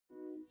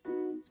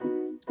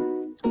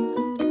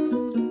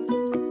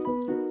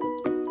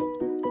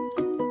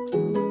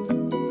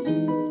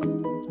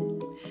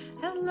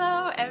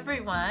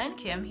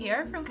Kim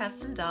here from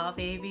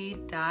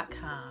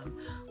CustomDollBaby.com.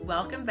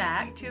 Welcome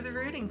back to the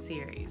rooting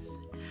series.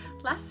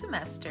 Last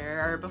semester,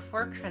 or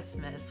before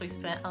Christmas, we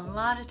spent a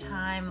lot of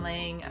time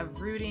laying a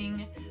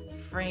rooting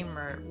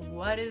framework.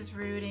 What is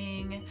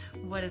rooting?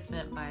 What is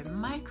meant by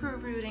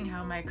micro-rooting?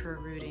 How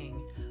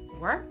micro-rooting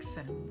works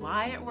and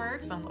why it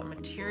works, on what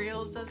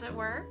materials does it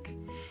work.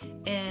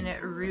 In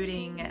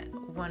Rooting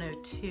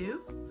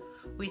 102,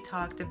 we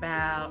talked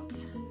about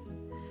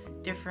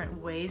different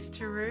ways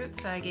to root.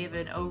 So I gave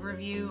an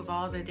overview of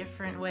all the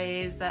different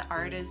ways that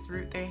artists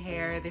root their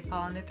hair. They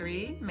fall into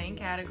three main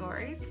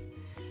categories.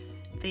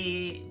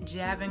 The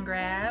jab and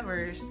grab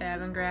or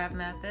stab and grab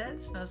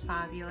methods, most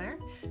popular,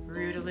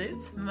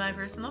 root-a-loop, my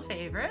personal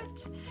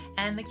favorite,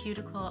 and the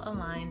cuticle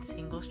aligned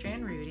single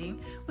strand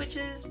rooting, which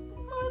is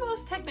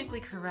most technically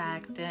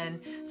correct and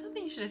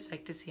something you should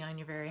expect to see on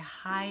your very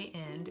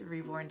high-end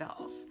Reborn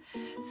dolls.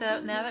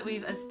 So now that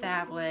we've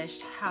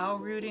established how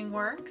rooting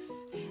works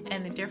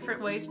and the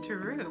different ways to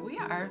root, we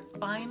are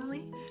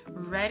finally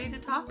ready to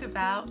talk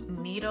about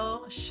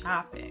needle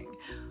shopping.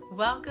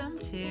 Welcome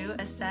to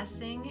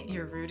Assessing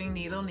Your Rooting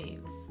Needle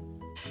Needs.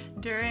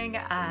 During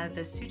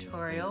this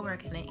tutorial, we're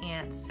going to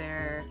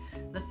answer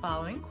the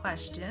following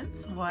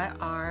questions. What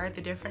are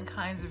the different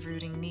kinds of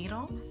rooting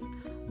needles?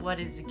 What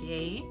is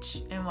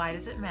gauge and why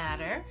does it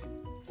matter?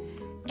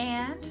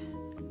 And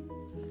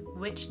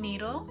which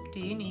needle do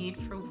you need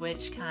for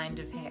which kind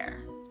of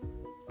hair?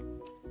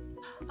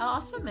 I'll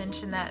also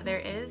mention that there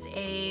is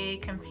a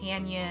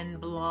companion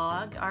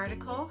blog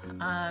article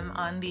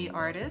on the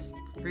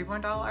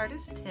Reborn Doll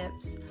Artist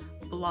Tips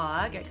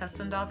blog at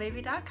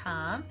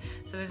CustomDollBaby.com.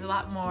 So there's a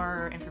lot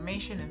more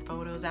information and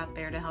photos out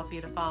there to help you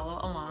to follow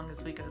along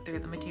as we go through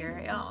the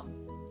material.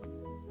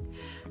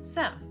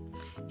 So,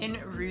 in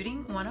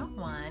Rooting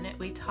 101,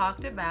 we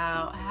talked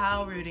about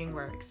how rooting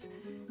works,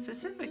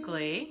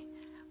 specifically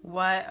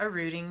what a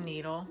rooting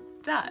needle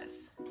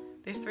does.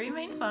 There's three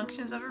main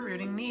functions of a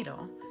rooting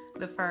needle.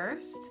 The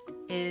first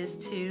is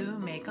to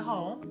make a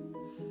hole.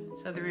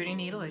 So the rooting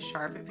needle is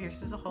sharp, it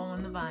pierces a hole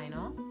in the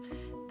vinyl.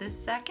 The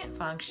second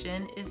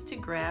function is to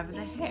grab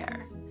the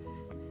hair.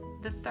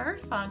 The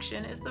third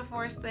function is to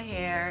force the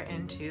hair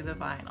into the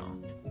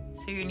vinyl.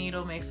 So your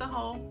needle makes a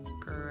hole,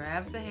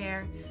 grabs the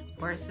hair,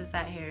 forces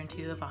that hair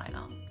into the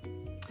vinyl.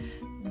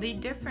 The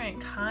different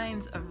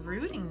kinds of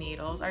rooting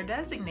needles are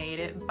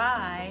designated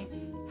by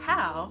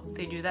how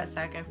they do that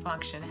second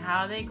function,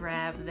 how they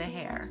grab the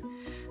hair.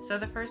 So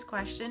the first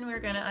question we're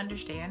going to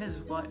understand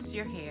is, what's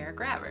your hair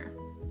grabber?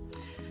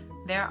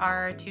 There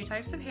are two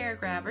types of hair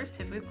grabbers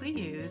typically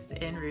used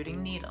in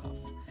rooting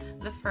needles.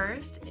 The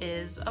first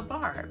is a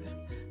barb.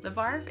 The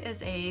barb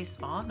is a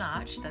small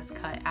notch that's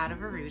cut out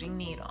of a rooting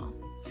needle.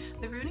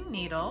 The rooting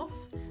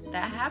needles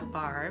that have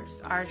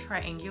barbs are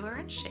triangular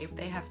in shape.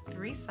 They have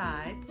three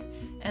sides,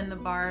 and the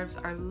barbs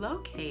are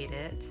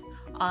located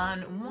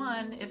on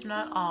one, if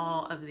not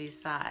all, of these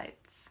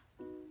sides.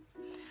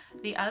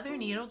 The other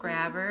needle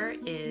grabber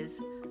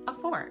is a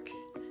fork.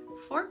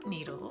 Fork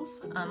needles,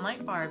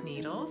 unlike barb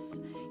needles,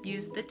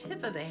 use the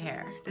tip of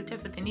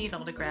the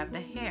needle to grab the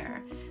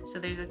hair. So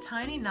there's a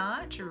tiny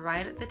notch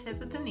right at the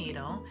tip of the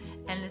needle,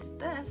 and it's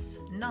this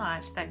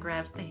notch that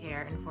grabs the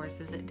hair and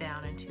forces it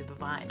down into the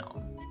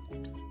vinyl.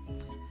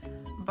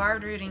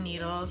 Barbed rooting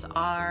needles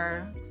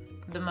are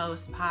the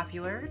most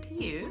popular to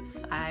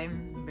use.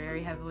 I'm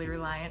very heavily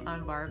reliant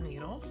on barbed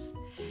needles.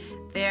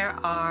 There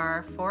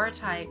are four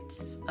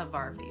types of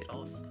barbed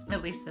needles,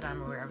 at least that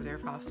I'm aware of. There are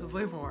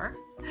possibly more.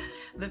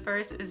 The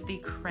first is the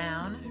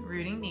crown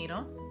rooting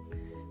needle.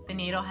 The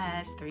needle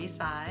has three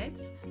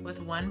sides with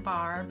one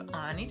barb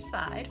on each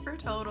side for a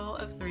total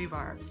of 3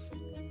 barbs.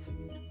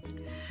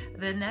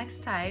 The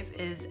next type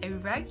is a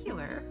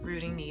regular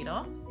rooting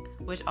needle,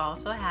 which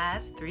also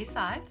has 3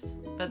 sides,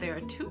 but there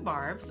are 2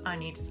 barbs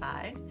on each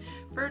side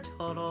for a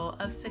total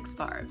of 6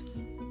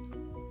 barbs.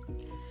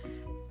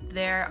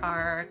 There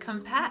are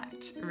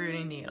compact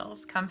rooting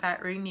needles.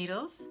 Compact rooting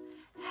needles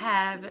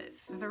have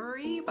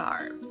 3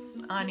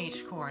 barbs on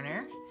each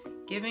corner,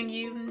 giving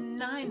you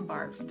 9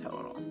 barbs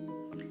total.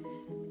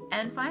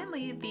 And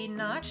finally, the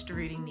notched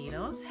rooting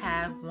needles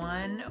have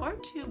 1 or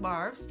 2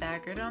 barbs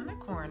staggered on the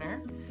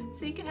corner,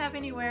 so you can have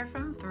anywhere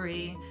from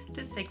 3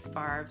 to 6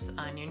 barbs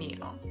on your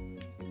needle.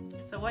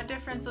 So what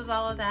difference does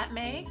all of that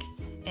make?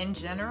 In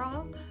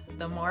general,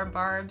 the more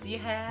barbs you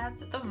have,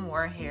 the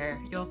more hair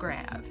you'll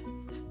grab.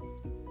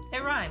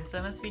 It rhymes, so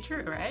it must be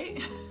true,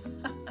 right?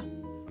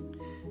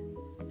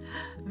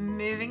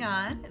 Moving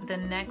on, the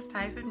next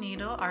type of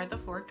needle are the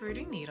forked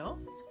rooting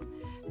needles.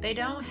 They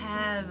don't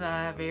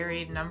have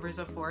varied numbers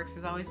of forks.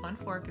 There's always one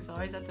fork. It's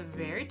always at the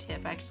very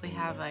tip. I actually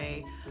have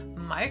a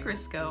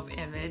microscope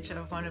image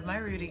of one of my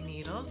rooting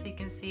needles. You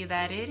can see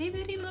that itty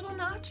bitty little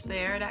notch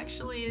there. It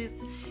actually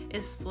is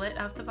split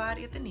up the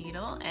body of the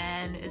needle,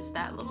 and it's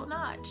that little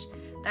notch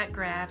that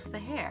grabs the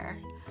hair.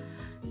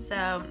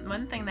 So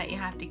one thing that you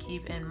have to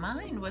keep in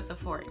mind with a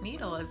forked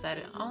needle is that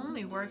it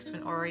only works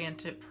when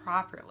oriented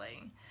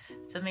properly.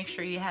 So make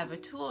sure you have a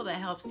tool that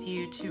helps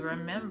you to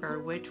remember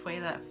which way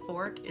that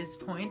fork is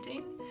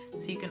pointing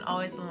so you can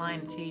always align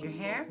it to your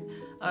hair.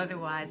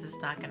 Otherwise,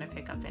 it's not going to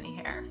pick up any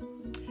hair.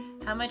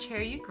 How much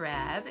hair you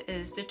grab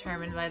is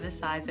determined by the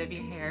size of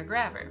your hair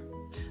grabber.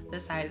 The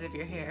size of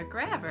your hair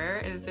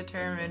grabber is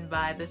determined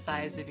by the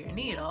size of your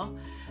needle.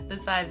 The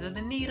size of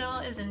the needle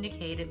is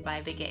indicated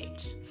by the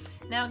gauge.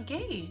 Now,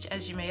 gauge,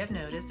 as you may have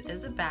noticed,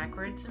 is a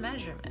backwards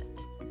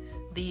measurement.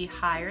 The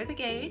higher the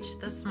gauge,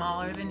 the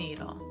smaller the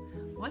needle.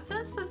 What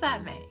sense does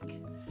that make?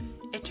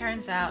 It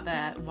turns out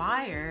that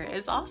wire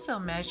is also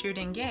measured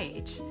in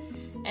gauge,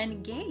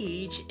 and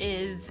gauge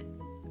is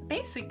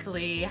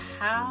basically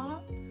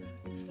how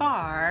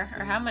far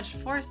or how much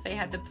force they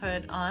had to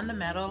put on the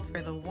metal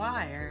for the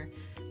wire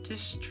to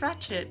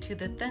stretch it to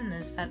the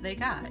thinness that they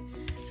got.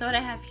 So what I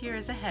have here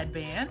is a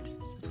headband.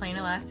 It's a plain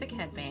elastic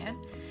headband,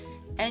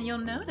 and you'll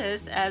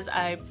notice as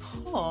I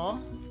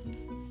pull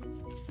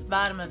the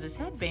bottom of this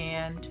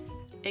headband,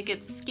 it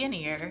gets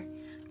skinnier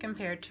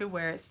compared to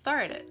where it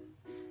started.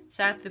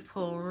 So I have to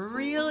pull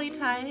really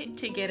tight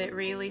to get it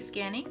really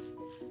skinny,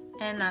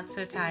 and not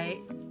so tight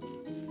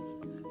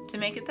to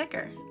make it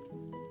thicker.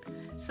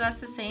 So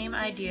that's the same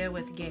idea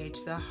with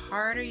gauge. The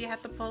harder you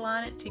have to pull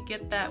on it to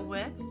get that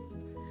width,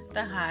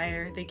 the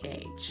higher the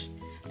gauge.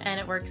 And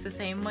it works the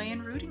same way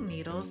in rooting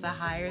needles. The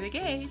higher the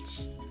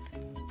gauge,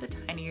 the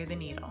tinier the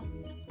needle.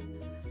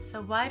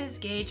 So why does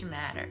gauge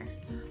matter?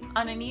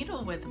 On a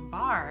needle with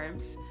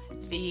barbs,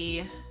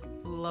 the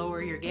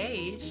lower your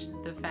gauge,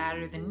 the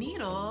fatter the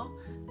needle,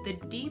 the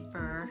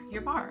deeper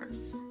your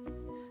barbs.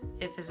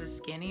 If it's a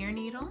skinnier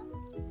needle,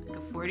 like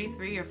a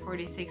 43 or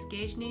 46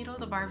 gauge needle,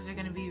 the barbs are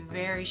going to be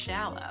very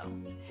shallow.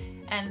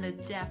 And the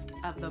depth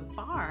of the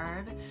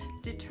barb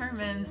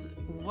determines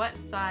what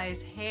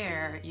size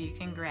hair you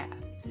can grab.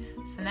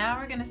 So now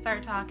we're going to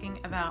start talking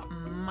about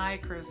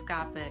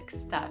microscopic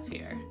stuff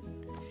here.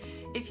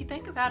 If you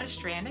think about a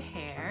strand of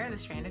hair, the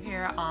strand of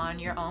hair on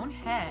your own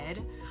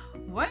head,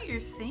 what you're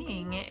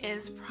seeing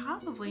is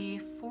probably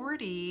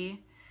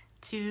 40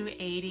 to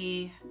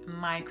 80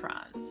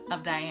 microns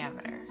of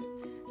diameter.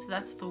 So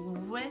that's the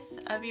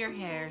width of your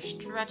hair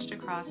stretched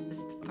across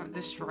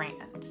the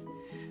strand.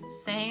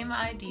 Same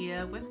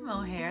idea with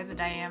mohair. The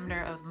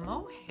diameter of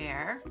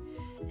mohair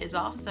is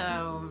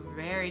also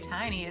very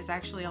tiny. It's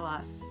actually a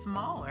lot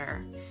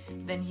smaller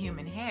than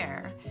human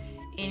hair.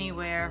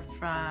 Anywhere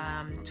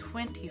from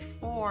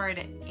 24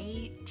 to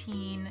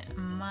 18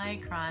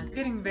 microns. We're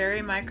getting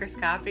very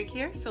microscopic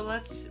here, so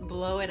let's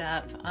blow it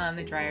up on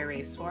the dry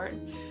erase board.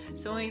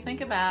 So when you think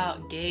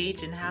about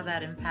gauge and how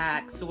that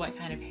impacts what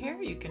kind of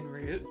hair you can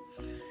root,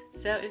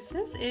 so if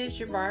this is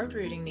your barbed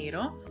rooting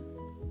needle,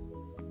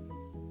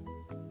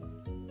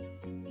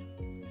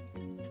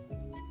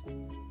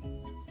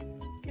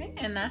 okay,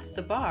 and that's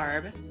the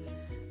barb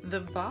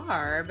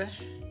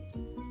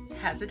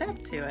has a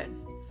depth to it.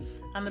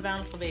 On the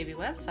Bountiful Baby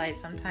website,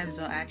 sometimes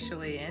they'll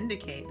actually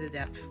indicate the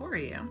depth for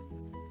you.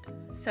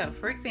 So,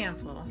 for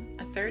example,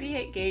 a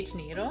 38 gauge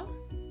needle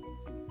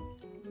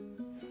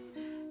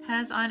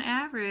has on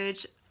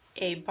average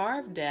a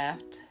barb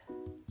depth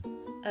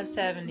of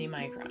 70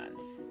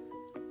 microns.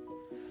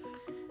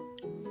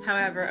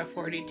 However, a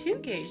 42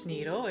 gauge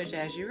needle, which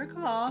as you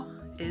recall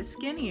is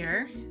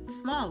skinnier,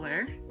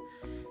 smaller,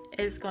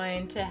 is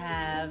going to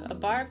have a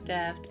barb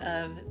depth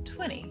of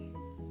 20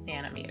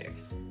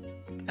 nanometers.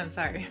 I'm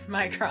sorry,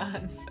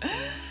 microns.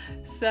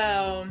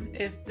 So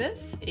if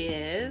this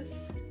is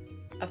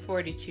a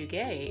 42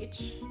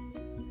 gauge,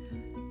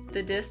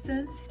 the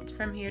distance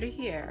from here to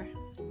here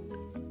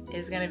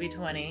is going to be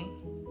 20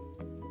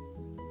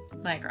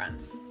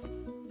 microns.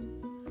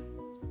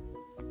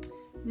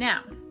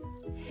 Now,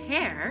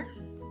 hair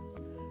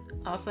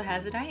also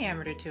has a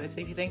diameter to it. So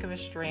if you think of a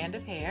strand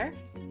of hair,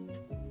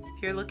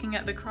 if you're looking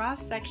at the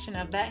cross section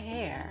of that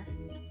hair,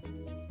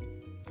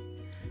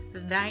 the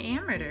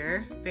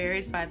diameter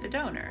varies by the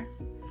donor.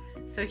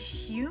 So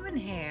human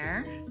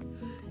hair,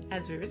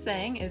 as we were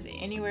saying, is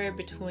anywhere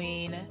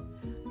between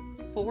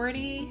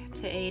 40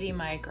 to 80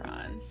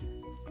 microns.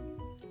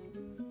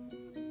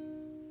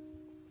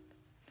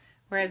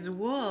 Whereas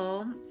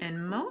wool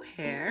and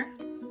mohair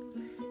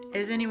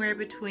is anywhere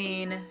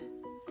between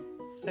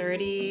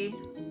 30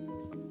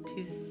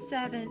 to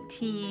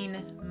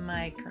 17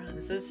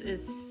 microns. This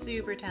is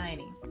super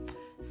tiny.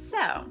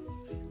 So,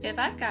 if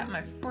I've got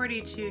my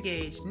 42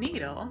 gauge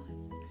needle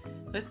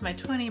with my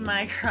 20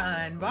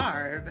 micron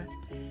barb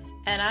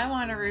and I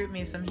want to root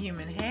me some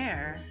human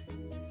hair,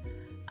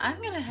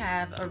 I'm going to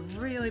have a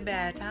really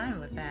bad time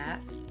with that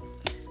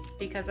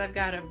because I've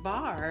got a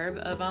barb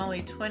of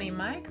only 20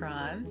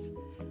 microns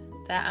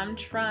that I'm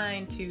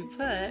trying to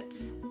put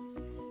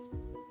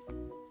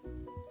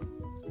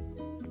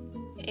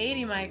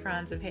 80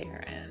 microns of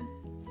hair in.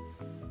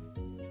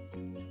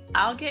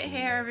 I'll get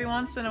hair every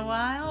once in a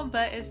while,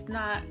 but it's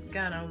not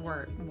gonna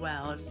work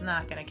well. It's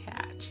not gonna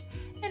catch.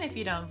 And if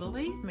you don't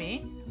believe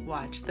me,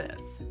 watch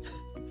this.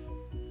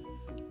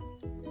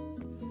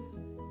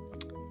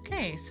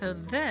 Okay, so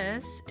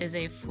this is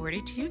a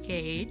 42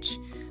 gauge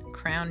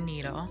crown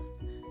needle.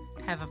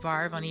 have a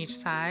barb on each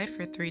side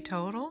for 3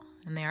 total,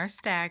 and they are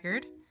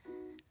staggered,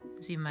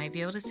 as you might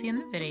be able to see in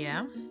the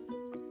video.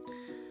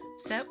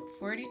 So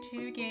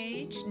 42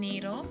 gauge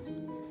needle,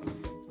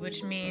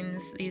 which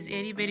means these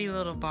itty bitty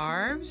little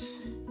barbs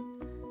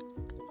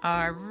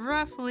are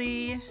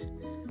roughly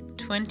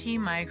 20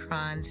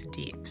 microns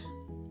deep.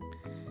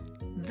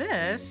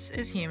 This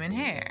is human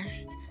hair.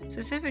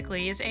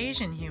 Specifically is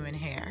Asian human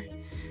hair.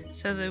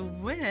 So the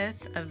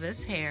width of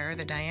this hair,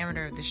 the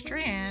diameter of the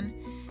strand,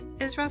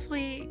 is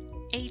roughly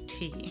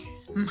 80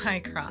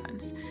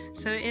 microns.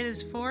 So it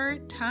is 4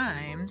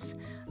 times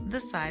the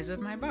size of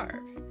my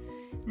barb.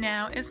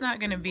 Now, it's not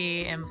going to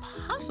be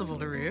impossible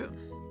to root,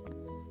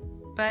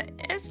 but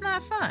it's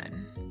not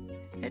fun.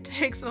 It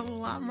takes a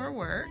lot more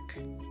work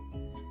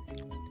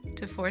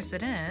to force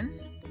it in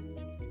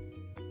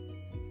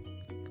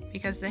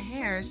because the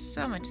hair is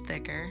so much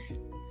thicker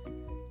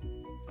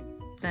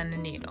than the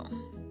needle.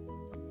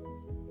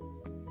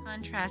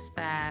 Contrast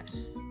that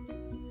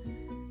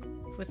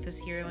with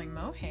this yearling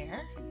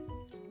mohair,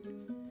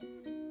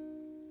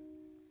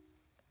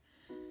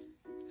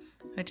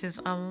 which is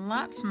a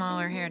lot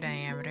smaller hair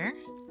diameter.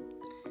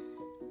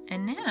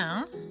 And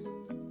now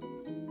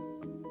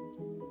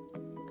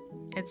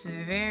it's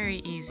very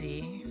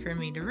easy for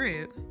me to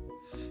root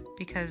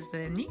because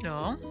the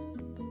needle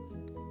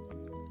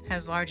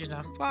has large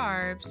enough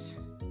barbs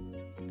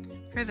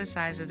for the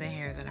size of the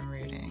hair that I'm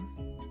rooting.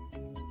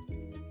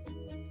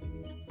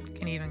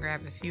 Can even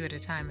grab a few at a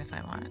time if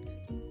I want.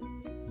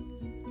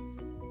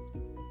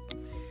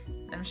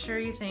 I'm sure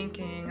you're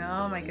thinking,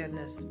 oh my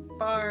goodness,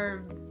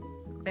 barb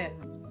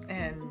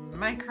and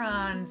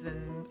microns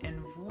and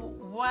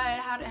what?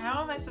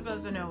 How am I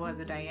supposed to know what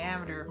the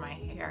diameter of my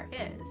hair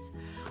is?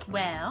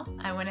 Well,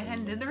 I went ahead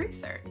and did the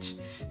research.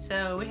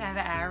 So we have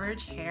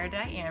average hair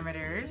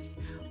diameters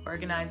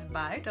organized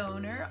by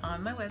donor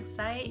on my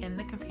website in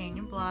the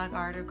companion blog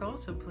article,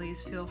 so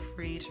please feel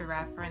free to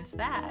reference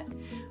that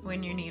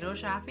when you're needle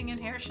shopping and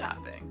hair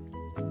shopping.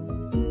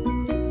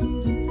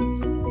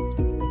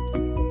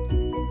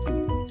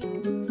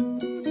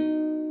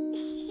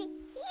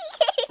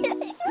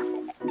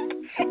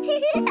 Ha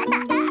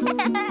ha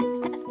ha ha!